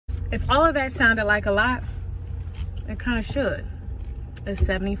If all of that sounded like a lot, it kind of should. It's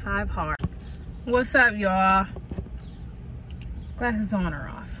 75 hard. What's up, y'all? Glasses on or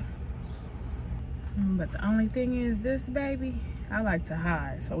off? But the only thing is this, baby, I like to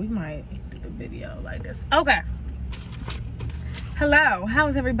hide, so we might do a video like this. Okay. Hello, how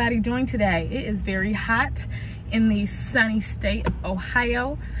is everybody doing today? It is very hot in the sunny state of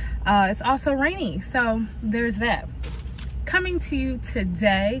Ohio. It's also rainy, so there's that. Coming to you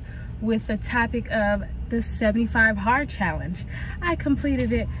today with the topic of the 75 hard challenge. I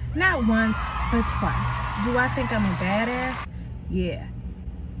completed it not once, but twice. Do I think I'm a badass? Yeah.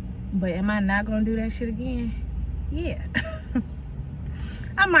 But am I not gonna do that shit again? Yeah.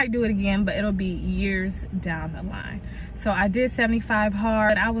 I might do it again, but it'll be years down the line. So I did 75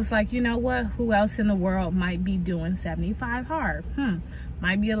 hard. I was like, you know what? Who else in the world might be doing 75 hard?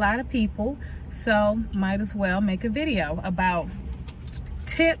 Might be a lot of people. So might as well make a video about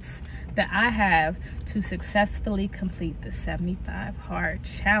tips that I have to successfully complete the 75 hard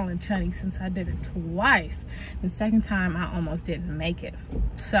challenge, honey, since I did it twice. The second time I almost didn't make it.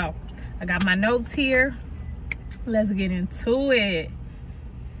 So I got my notes here. Let's get into it.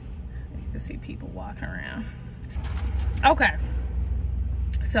 You can see people walking around. Okay.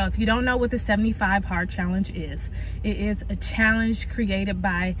 So if you don't know what the 75 hard challenge is, it is a challenge created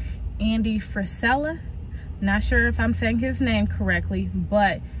by Andy Frisella. Not sure if I'm saying his name correctly,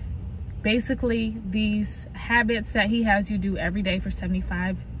 but basically these habits that he has you do every day for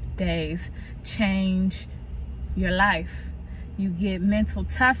 75 days change your life. You get mental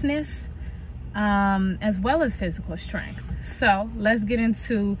toughness as well as physical strength. So let's get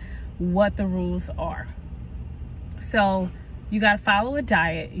into what the rules are. So you got to follow a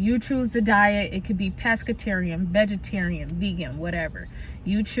diet. You choose the diet. It could be pescatarian, vegetarian, vegan, whatever.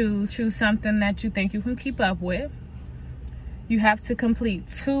 You choose something that you think you can keep up with. You have to complete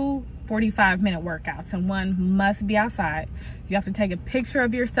 2 45-minute workouts, and one must be outside. You have to take a picture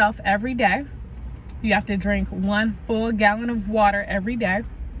of yourself every day. You have to drink 1 full gallon of water every day.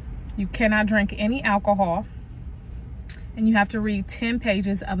 You cannot drink any alcohol. And you have to read 10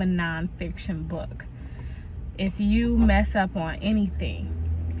 pages of a nonfiction book. If you mess up on anything,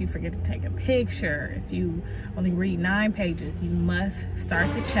 if you forget to take a picture, if you only read 9 pages, you must start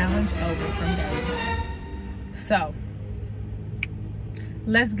the challenge over from day 1. So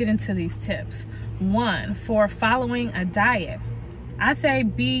let's get into these tips. 1, for following a diet, I say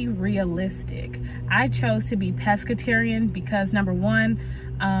be realistic. I chose to be pescatarian because number 1,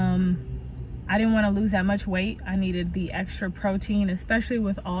 I didn't want to lose that much weight. I needed the extra protein, especially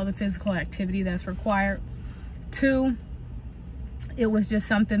with all the physical activity that's required. 2, it was just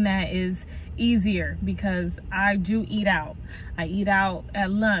something that is easier because I do eat out. I eat out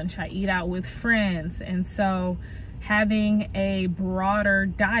at lunch. I eat out with friends. And so having a broader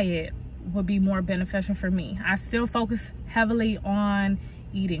diet would be more beneficial for me. I still focus heavily on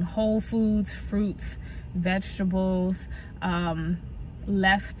eating whole foods, fruits, vegetables,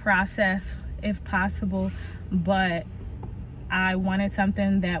 less processed if possible, but I wanted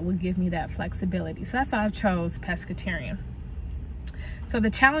something that would give me that flexibility. So that's why I chose pescatarian. So the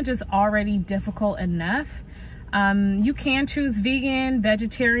challenge is already difficult enough. You can choose vegan,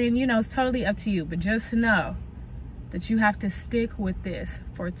 vegetarian, you know, it's totally up to you, but just know that you have to stick with this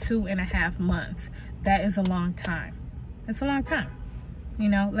for 2.5 months. That is a long time. It's a long time. You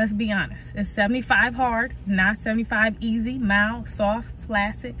know, let's be honest. It's 75 hard, not 75 easy, mild, soft,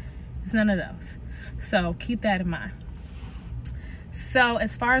 flaccid. It's none of those. So keep that in mind. So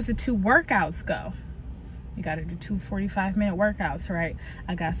as far as the 2 workouts go, you got to do 2 45-minute workouts, right?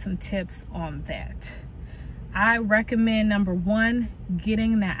 I got some tips on that. I recommend, number 1,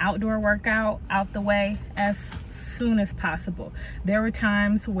 getting that outdoor workout out the way as soon as possible. There were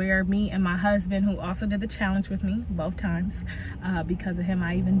times where me and my husband, who also did the challenge with me, both times, because of him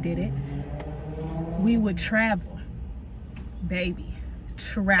I even did it, we would travel, baby.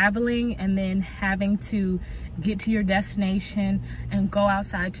 Traveling and then having to get to your destination and go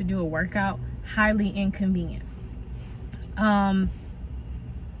outside to do a workout, highly inconvenient. And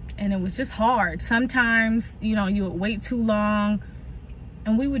it was just hard. Sometimes, you know, you would wait too long,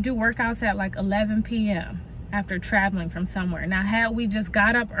 and we would do workouts at like 11 p.m. after traveling from somewhere. Now, had we just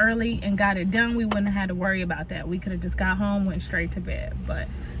got up early and got it done, we wouldn't have had to worry about that. We could have just got home, went straight to bed. But,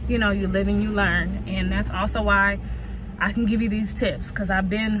 you know, you live and you learn. And that's also why I can give you these tips, because I've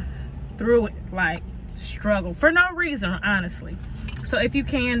been through it, like struggle for no reason, honestly. So if you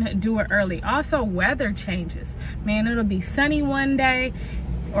can, do it early. Also, weather changes. Man, it'll be sunny one day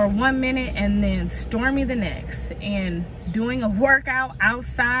or 1 minute and then stormy the next. And doing a workout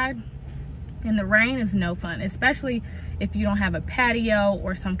outside in the rain is no fun, especially if you don't have a patio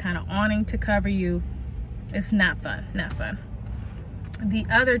or some kind of awning to cover you, it's not fun, not fun. The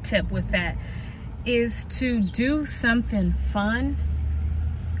other tip with that is to do something fun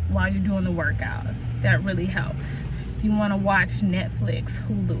while you're doing the workout. That really helps. If you want to watch Netflix,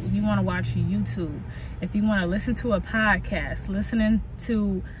 Hulu, you want to watch YouTube, if you want to listen to a podcast, listening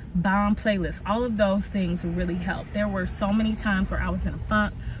to bomb playlists, all of those things really help. There were so many times where I was in a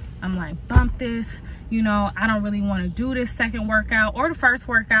funk. I'm like, bump this, you know, I don't really want to do this second workout or the first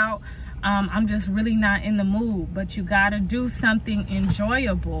workout. I'm just really not in the mood. But you got to do something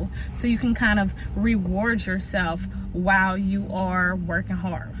enjoyable so you can kind of reward yourself while you are working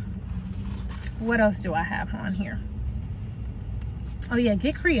hard. What else do I have on here? Oh yeah,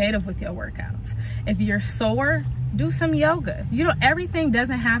 get creative with your workouts. If you're sore, do some yoga. You know, everything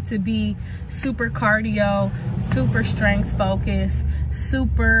doesn't have to be super cardio, super strength focus,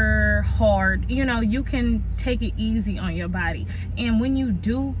 super hard. You know, you can take it easy on your body. And when you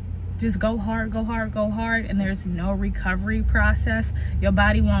do, just go hard, go hard, go hard, and there's no recovery process. Your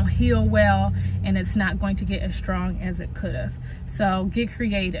body won't heal well, and it's not going to get as strong as it could have. So get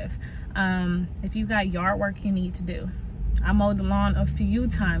creative. If you got yard work you need to do, I mowed the lawn a few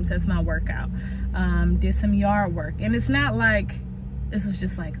times as my workout. Did some yard work, and it's not like this was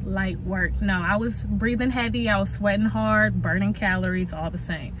just like light work. No, I was breathing heavy, I was sweating hard, burning calories, all the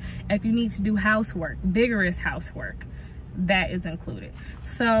same. If you need to do housework, vigorous housework, that is included.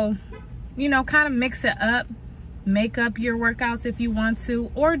 So, you know, kind of mix it up, make up your workouts if you want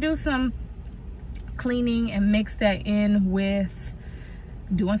to, or do some cleaning and mix that in with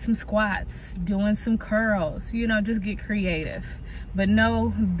doing some squats, doing some curls. You know, just get creative. But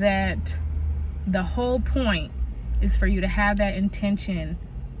know that the whole point is for you to have that intention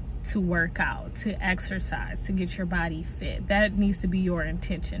to work out, to exercise, to get your body fit. That needs to be your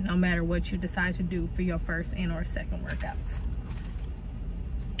intention, no matter what you decide to do for your first and or second workouts.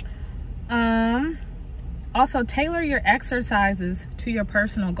 Also, tailor your exercises to your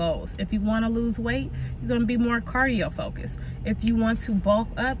personal goals. If you want to lose weight, you're going to be more cardio focused. If you want to bulk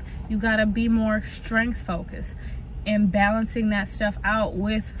up, you got to be more strength focused, and balancing that stuff out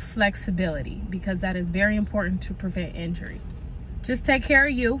with flexibility, because that is very important to prevent injury. Just take care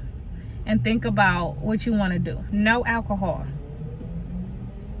of you and think about what you want to do. No alcohol.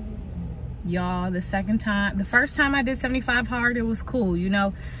 Y'all, the first time I did 75 hard, it was cool. You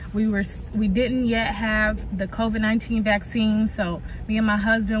know, we didn't yet have the COVID-19 vaccine, so me and my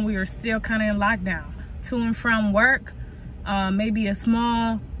husband, we were still kind of in lockdown. To and from work, maybe a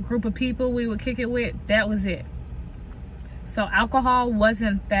small group of people we would kick it with, that was it. So alcohol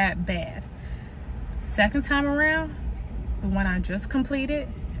wasn't that bad. Second time around, the one I just completed,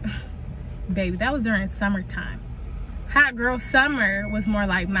 baby, that was during summertime. Hot girl summer was more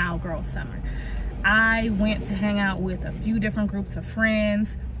like mild girl summer. I went to hang out with a few different groups of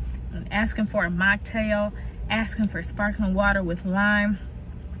friends, and asking for a mocktail, asking for sparkling water with lime.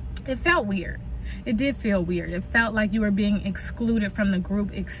 It felt weird. It did feel weird. It felt like you were being excluded from the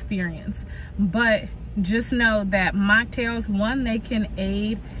group experience. But just know that mocktails, one, they can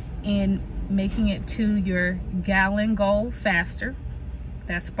aid in making it to your gallon goal faster.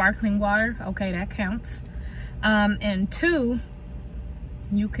 That sparkling water, okay, that counts. And two,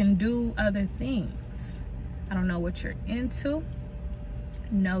 you can do other things. I don't know what you're into,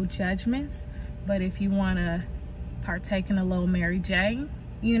 no judgments, but if you want to partake in a little Mary Jane,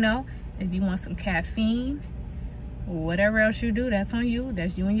 you know, if you want some caffeine, whatever else you do, that's on you.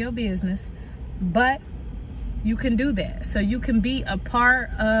 That's you and your business. But you can do that. So you can be a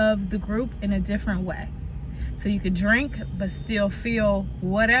part of the group in a different way. So you could drink, but still feel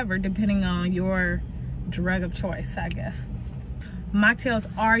whatever, depending on your drug of choice, I guess. Mocktails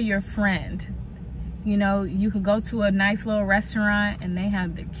are your friend. You know, you could go to a nice little restaurant and they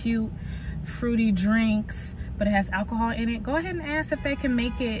have the cute fruity drinks, but it has alcohol in it. Go ahead and ask if they can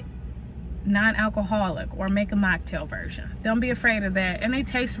make it non-alcoholic or make a mocktail version. Don't be afraid of that. And they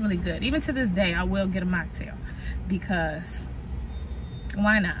taste really good. Even to this day, I will get a mocktail, because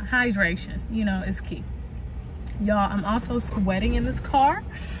why not? Hydration, you know, is key. Y'all, I'm also sweating in this car,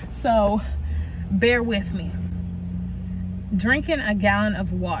 so bear with me. Drinking a gallon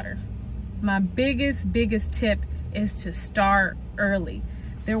of water. My biggest tip is to start early.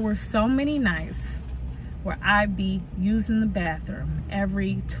 There were so many nights where I'd be using the bathroom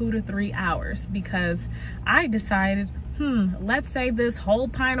every 2 to 3 hours because I decided, let's save this whole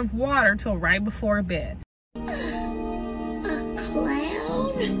pint of water till right before bed. A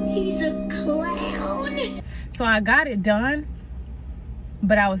clown? He's a clown? So I got it done,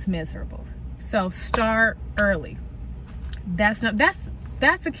 but I was miserable. So start early. That's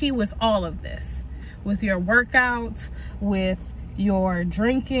the key with all of this. with your workouts, with your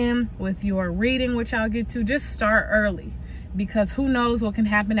drinking, with your reading, which I'll get to. Just start early, because who knows what can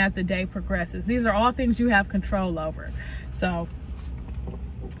happen as the day progresses. These are all things you have control over. So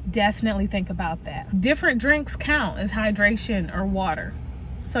definitely think about that. Different drinks count as hydration or water.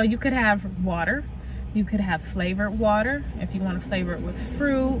 So you could have water, you could have flavored water if you want to flavor it with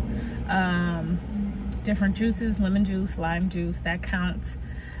fruit, different juices, lemon juice, lime juice, that counts.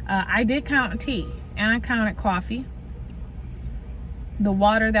 I did count tea, and I counted coffee. The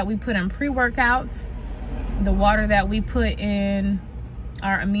water that we put in pre-workouts, the water that we put in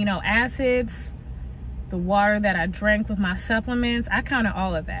our amino acids, the water that I drank with my supplements, I counted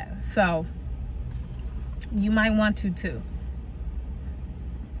all of that. So you might want to too.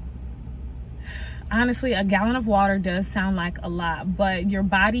 Honestly, a gallon of water does sound like a lot, but your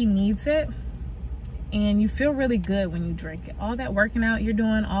body needs it, and you feel really good when you drink it. All that working out you're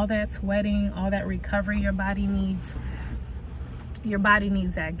doing, all that sweating, all that recovery your body needs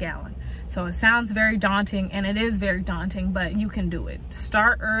that gallon. So it sounds very daunting, and it is very daunting, but you can do it.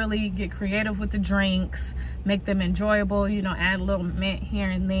 Start early, get creative with the drinks, make them enjoyable, you know, add a little mint here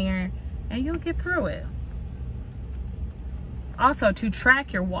and there, and you'll get through it. Also, to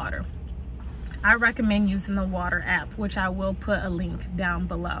track your water, I recommend using the water app, which I will put a link down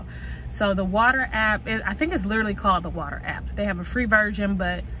below. So the water app, I think it's literally called the water app. They have a free version,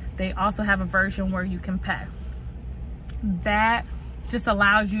 but they also have a version where you can pay. That just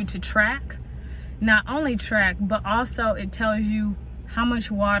allows you to track, not only track, but also it tells you how much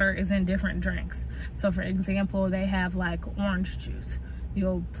water is in different drinks. So for example, they have like orange juice.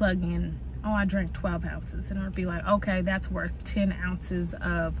 You'll plug in, oh, I drank 12 ounces, and it'll be like, okay, that's worth 10 ounces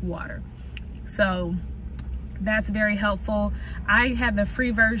of water. So that's very helpful. I had the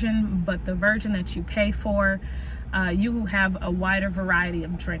free version, but the version that you pay for, you have a wider variety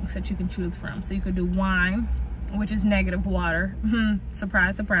of drinks that you can choose from. So you could do wine, which is negative water.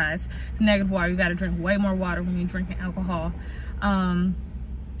 Surprise, surprise. It's negative water. You got to drink way more water when you're drinking alcohol.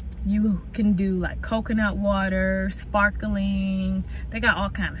 You can do like coconut water, sparkling. They got all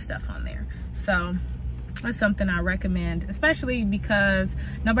kind of stuff on there. So that's something I recommend, especially because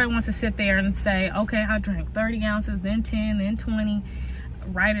nobody wants to sit there and say, okay, I drank 30 ounces, then 10, then 20,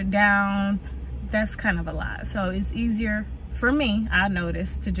 write it down. That's kind of a lot. So it's easier for me, I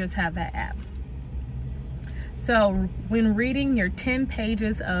noticed, to just have that app. So when reading your 10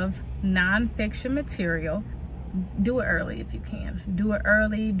 pages of nonfiction material, do it early if you can. Do it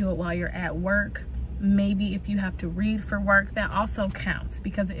early, do it while you're at work. Maybe if you have to read for work, that also counts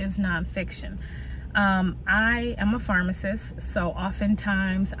because it is nonfiction. I am a pharmacist, so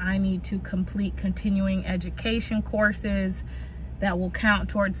oftentimes I need to complete continuing education courses that will count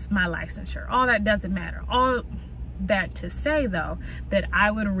towards my licensure. All that doesn't matter. All that to say though, that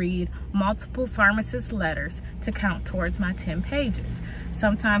I would read multiple pharmacist letters to count towards my 10 pages.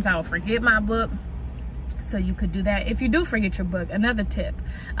 Sometimes I will forget my book, so you could do that. If you do forget your book, another tip,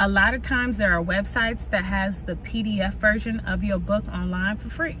 a lot of times there are websites that has the PDF version of your book online for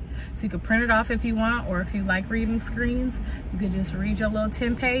free. So you could print it off if you want, or if you like reading screens, you could just read your little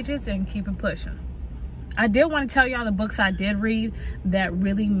 10 pages and keep it pushing. I did want to tell y'all the books I did read that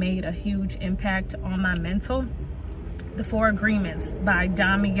really made a huge impact on my mental. The 4 Agreements by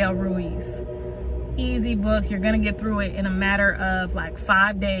Don Miguel Ruiz. Easy book. You're gonna get through it in a matter of like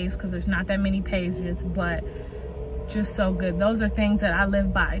 5 days because there's not that many pages, but just so good. Those are things that I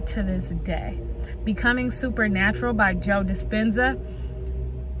live by to this day. Becoming Supernatural by Joe Dispenza.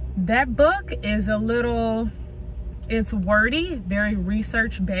 That book is it's wordy, very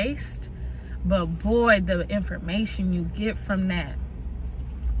research based, but boy, the information you get from that,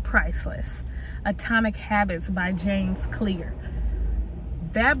 priceless. Atomic Habits by James Clear.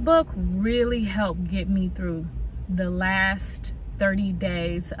 That book really helped get me through the last 30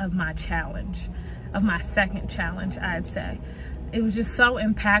 days of my challenge, of my second challenge, I'd say. It was just so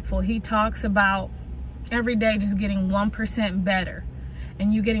impactful. He talks about every day just getting 1% better.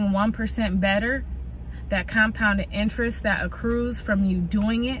 And you getting 1% better, that compounded interest that accrues from you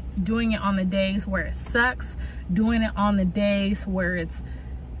doing it on the days where it sucks, doing it on the days where it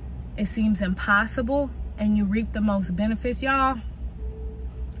seems impossible, and you reap the most benefits, y'all.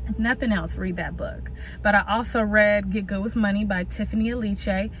 If nothing else, read that book. But I also read Get Good with Money by Tiffany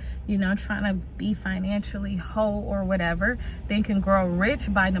Aliche, you know, trying to be financially whole or whatever. Think and Grow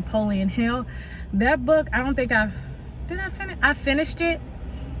Rich by Napoleon Hill. That book, I don't think I finished it.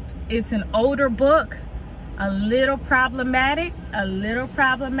 It's an older book, a little problematic,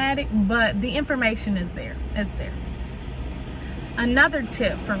 but the information is there. It's there. Another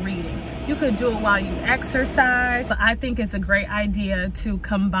tip for reading, you could do it while you exercise. I think it's a great idea to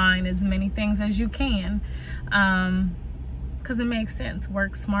combine as many things as you can, because it makes sense.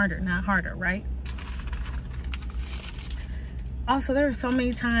 Work smarter, not harder, right? Also, there are so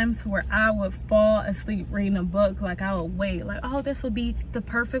many times where I would fall asleep reading a book. Like, I would wait, like, oh, this would be the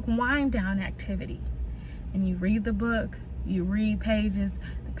perfect wind down activity. And you read the book, you read pages,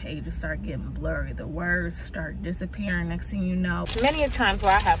 the pages start getting blurry, the words start disappearing. Next thing you know, many a times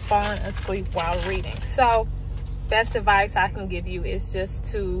where I have fallen asleep while reading. So best advice I can give you is just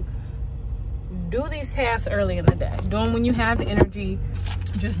to do these tasks early in the day. Do them when you have the energy,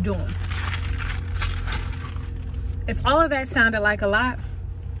 just do them. If all of that sounded like a lot,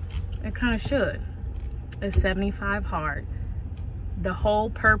 it kind of should. It's 75 hard. The whole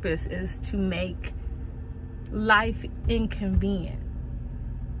purpose is to make life inconvenient.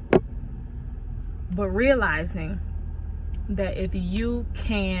 But realizing that if you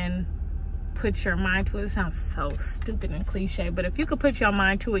can put your mind to it, it sounds so stupid and cliche, but if you could put your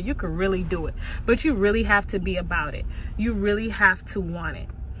mind to it, you could really do it. But you really have to be about it. You really have to want it.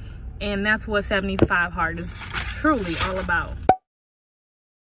 And that's what 75 hard is truly all about.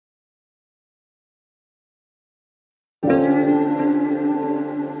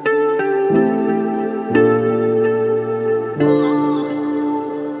 Oh.